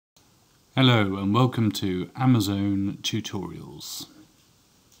Hello and welcome to Amazon Tutorials.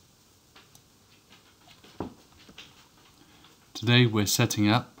 Today we're setting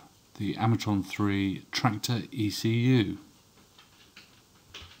up the Amatron3 Tractor ECU.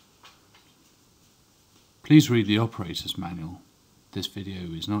 Please read the operator's manual. This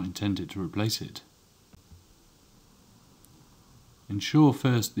video is not intended to replace it. Ensure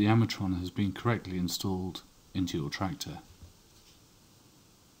first the Amatron has been correctly installed into your tractor.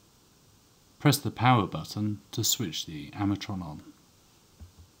 Press the power button to switch the Amatron on.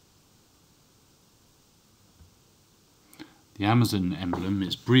 The Amazon emblem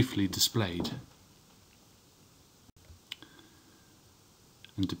is briefly displayed,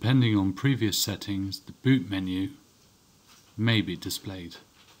 and depending on previous settings, the boot menu may be displayed.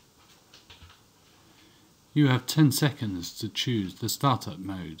 You have 10 seconds to choose the startup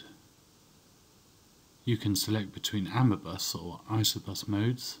mode. You can select between Amabus or Isobus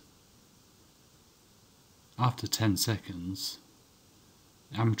modes. After 10 seconds,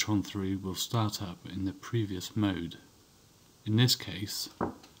 Amatron3 will start up in the previous mode, in this case,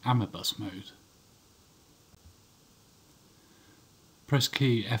 Amabus mode. Press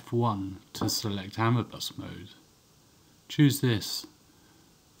key F1 to select Amabus mode. Choose this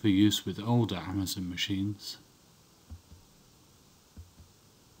for use with older Amazon machines.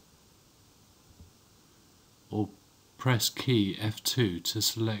 Or press key F2 to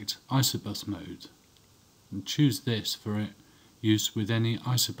select Isobus mode, and choose this for use with any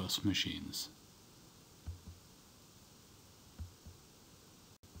Isobus machines.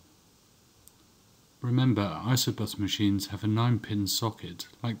 Remember, Isobus machines have a 9-pin socket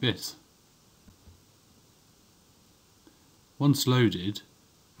like this. Once loaded,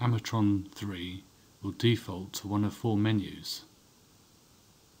 Amatron3 will default to one of 4 menus.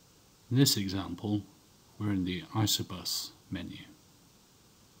 In this example, we're in the Isobus menu.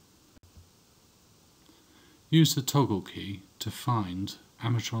 Use the toggle key to find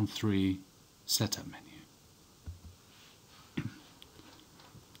Amatron3 setup menu.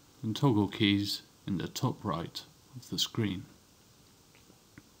 And toggle keys in the top right of the screen.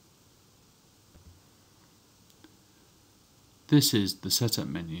 This is the setup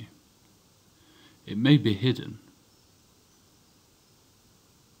menu. It may be hidden.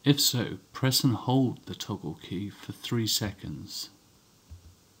 If so, press and hold the toggle key for 3 seconds.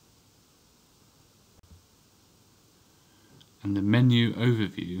 And the menu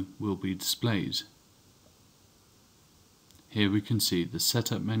overview will be displayed. Here we can see the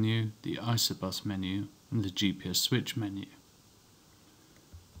setup menu, the Isobus menu, and the GPS switch menu.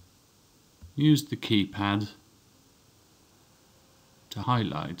 Use the keypad to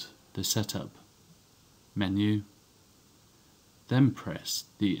highlight the setup menu, then press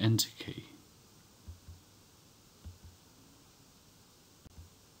the Enter key.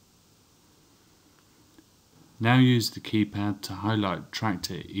 Now use the keypad to highlight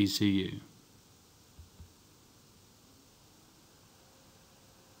Tractor ECU.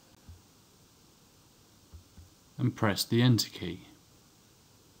 And press the Enter key.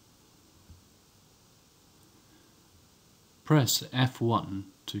 Press F1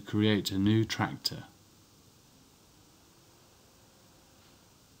 to create a new tractor.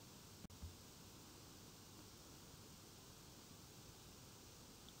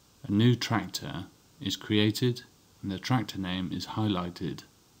 A new tractor is created and the tractor name is highlighted.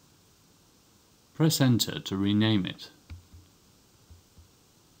 Press Enter to rename it.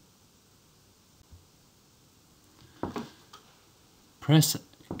 Press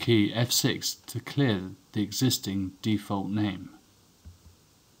key F6 to clear the existing default name.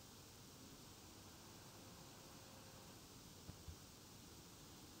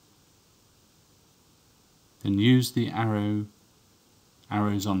 Then use the arrows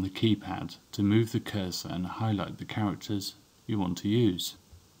on the keypad to move the cursor and highlight the characters you want to use.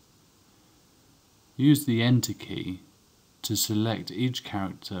 Use the Enter key to select each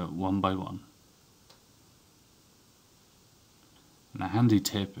character one by one. And a handy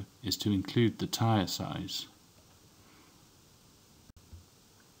tip is to include the tyre size.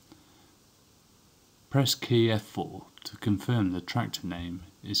 Press key F4 to confirm the tractor name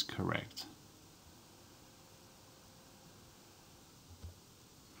is correct.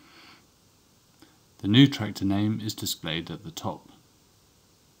 The new tractor name is displayed at the top.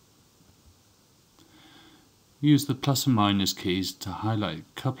 Use the plus and minus keys to highlight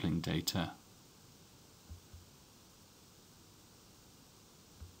coupling data.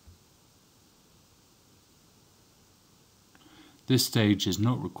 This stage is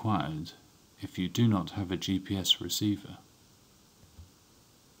not required if you do not have a GPS receiver.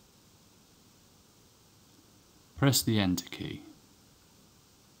 Press the Enter key.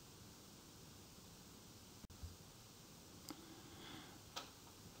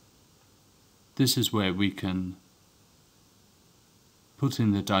 This is where we can put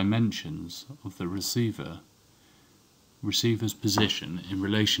in the dimensions of the receiver's position in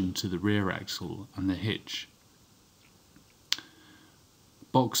relation to the rear axle and the hitch.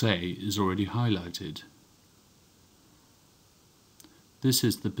 Box A is already highlighted. This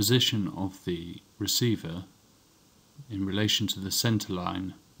is the position of the receiver in relation to the centre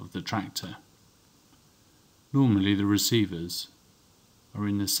line of the tractor. Normally the receivers are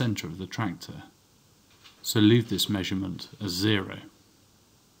in the centre of the tractor, so leave this measurement as 0.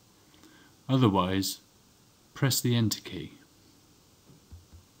 Otherwise, press the Enter key.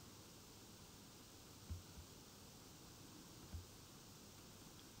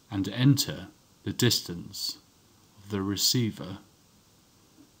 And enter the distance of the receiver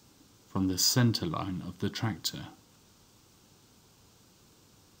from the centre line of the tractor.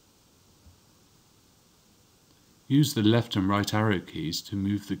 Use the left and right arrow keys to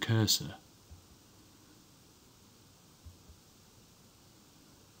move the cursor.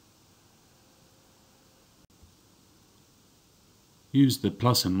 Use the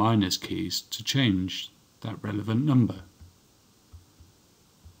plus and minus keys to change that relevant number.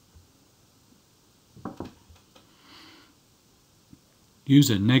 Use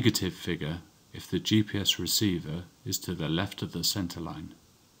a negative figure if the GPS receiver is to the left of the centre line.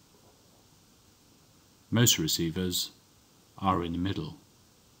 Most receivers are in the middle,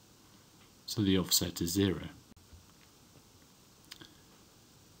 so the offset is 0.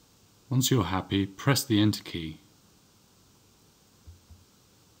 Once you're happy, press the Enter key.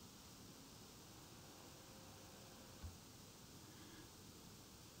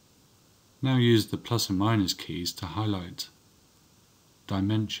 Now use the plus and minus keys to highlight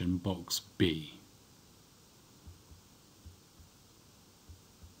dimension box B.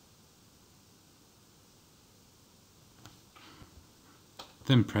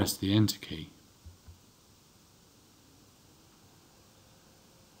 Then press the Enter key.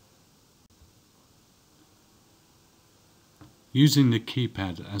 Using the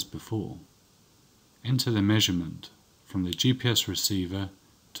keypad as before, enter the measurement from the GPS receiver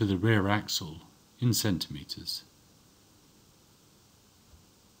to the rear axle in centimetres.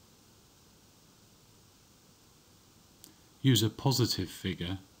 Use a positive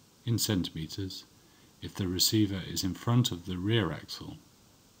figure in centimetres if the receiver is in front of the rear axle.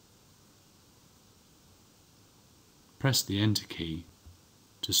 Press the Enter key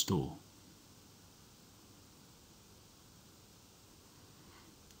to store.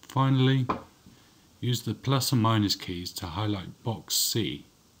 Finally, use the plus and minus keys to highlight box C,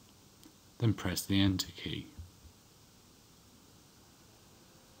 then press the Enter key.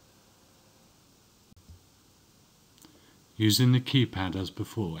 Using the keypad as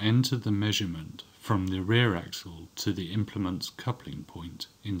before, enter the measurement from the rear axle to the implement's coupling point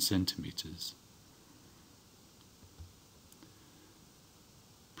in centimetres.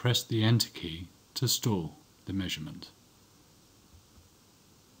 Press the Enter key to store the measurement.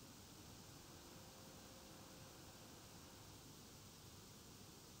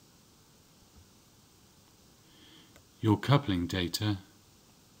 Your coupling data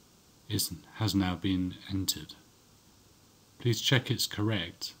has now been entered. Please check it's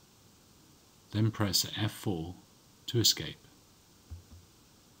correct, then press F4 to escape.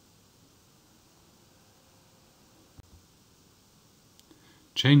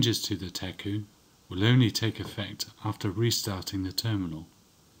 Changes to the TECU will only take effect after restarting the terminal.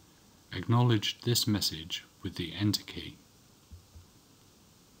 Acknowledge this message with the Enter key.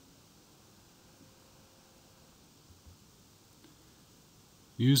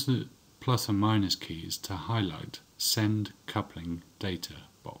 Use the plus and minus keys to highlight Send Coupling Data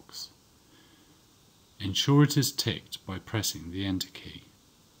box. Ensure it is ticked by pressing the Enter key.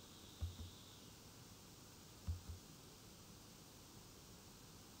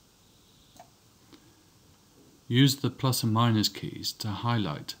 Use the plus and minus keys to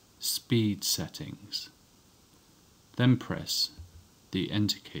highlight Speed Settings. Then press the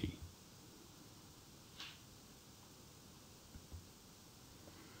Enter key.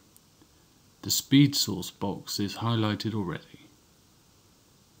 The speed source box is highlighted already.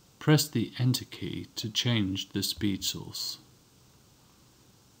 Press the Enter key to change the speed source.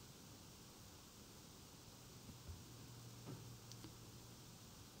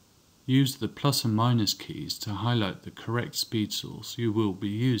 Use the plus and minus keys to highlight the correct speed source you will be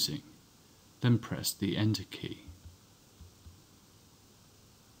using, then press the Enter key.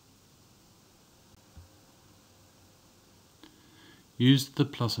 Use the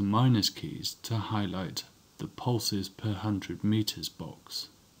plus and minus keys to highlight the pulses per 100 meters box.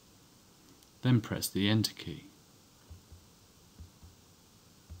 Then press the Enter key.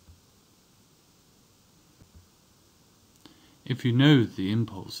 If you know the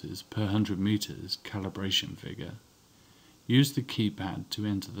impulses per 100 meters calibration figure, use the keypad to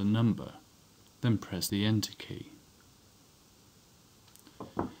enter the number, then press the Enter key.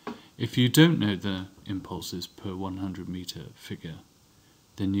 If you don't know the impulses per 100 meter figure,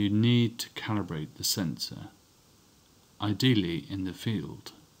 then you need to calibrate the sensor, ideally in the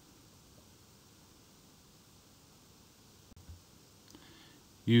field.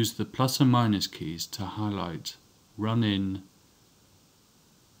 Use the plus and minus keys to highlight run-in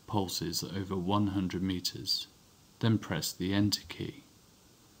pulses over 100 meters, then press the Enter key.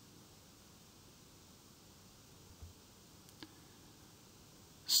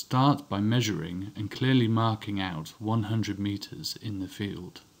 Start by measuring and clearly marking out 100 meters in the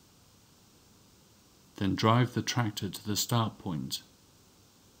field. Then drive the tractor to the start point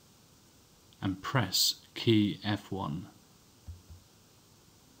and press key F1.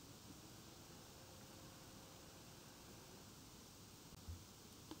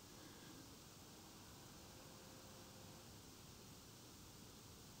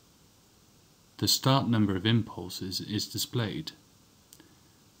 The start number of impulses is displayed.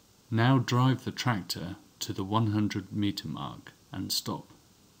 Now drive the tractor to the 100 meter mark and stop.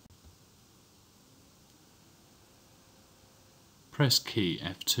 Press key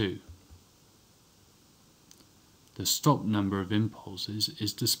F2. The stop number of impulses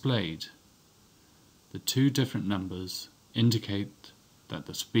is displayed. The two different numbers indicate that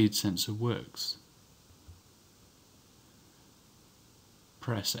the speed sensor works.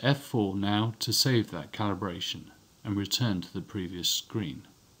 Press F4 now to save that calibration and return to the previous screen.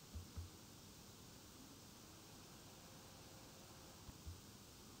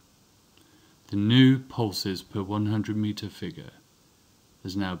 The new pulses per 100 meter figure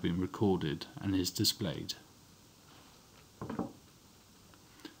has now been recorded and is displayed.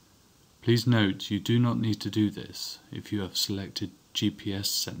 Please note you do not need to do this if you have selected GPS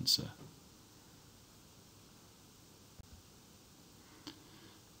sensor.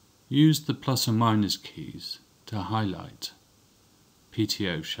 Use the plus and minus keys to highlight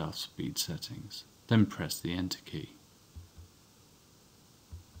PTO shaft speed settings, then press the Enter key.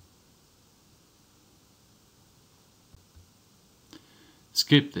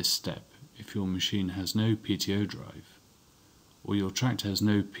 Skip this step if your machine has no PTO drive or your tractor has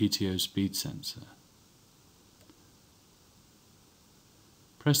no PTO speed sensor.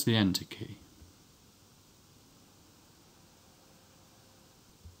 Press the Enter key.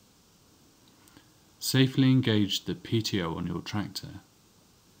 Safely engage the PTO on your tractor.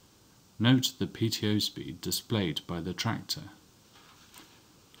 Note the PTO speed displayed by the tractor.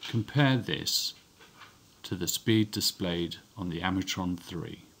 Compare this to the speed displayed on the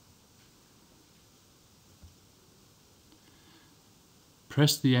Amatron3.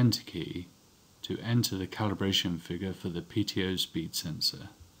 Press the Enter key to enter the calibration figure for the PTO speed sensor.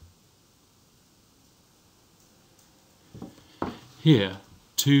 Here,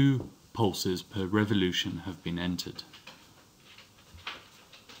 2 pulses per revolution have been entered.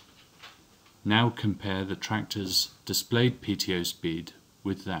 Now compare the tractor's displayed PTO speed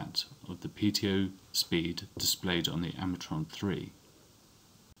with that of the PTO speed displayed on the Amatron3.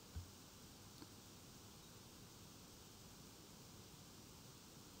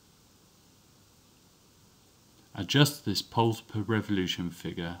 Adjust this pulse per revolution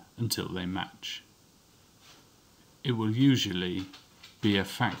figure until they match. It will usually be a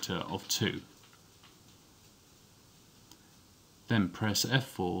factor of 2. Then press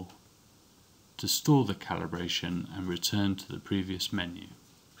F4 to store the calibration and return to the previous menu.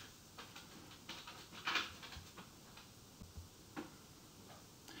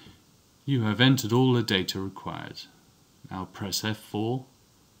 You have entered all the data required. Now press F4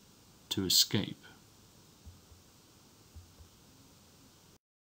 to escape.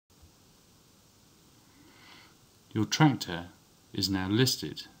 Your tractor is now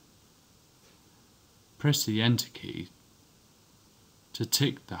listed. Press the Enter key to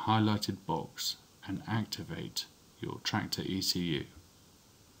tick the highlighted box and activate your Tractor ECU.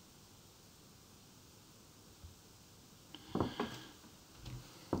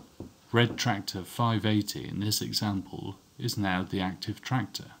 Red Tractor 580 in this example is now the active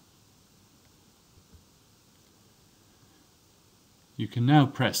tractor. You can now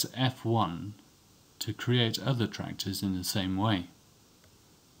press F1 to create other tractors in the same way.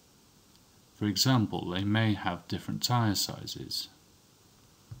 For example, they may have different tyre sizes.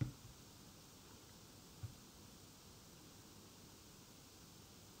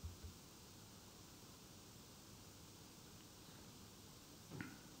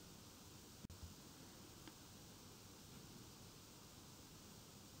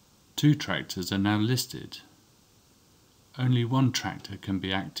 Two tractors are now listed. only one tractor can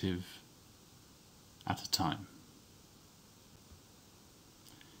be active at a time.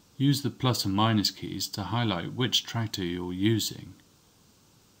 Use the plus and minus keys to highlight which tractor you're using.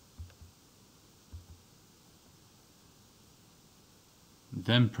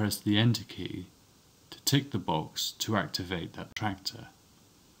 Then press the Enter key to tick the box to activate that tractor.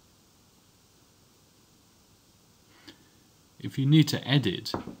 If you need to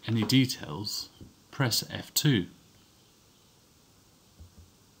edit any details, press F2.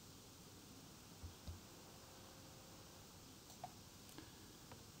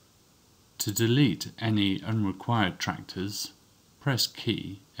 To delete any unrequired tractors, press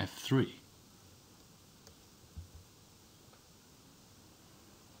key F3.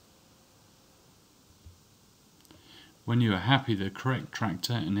 When you are happy the correct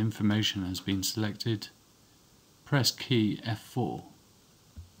tractor and information has been selected, press key F4.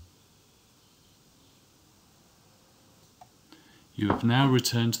 You have now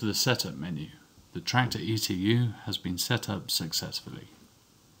returned to the setup menu. The Tractor ECU has been set up successfully.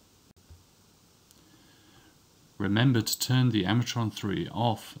 Remember to turn the Amatron3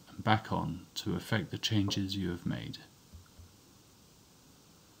 off and back on to effect the changes you have made.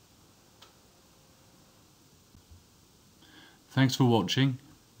 Thanks for watching.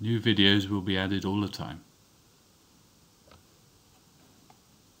 New videos will be added all the time.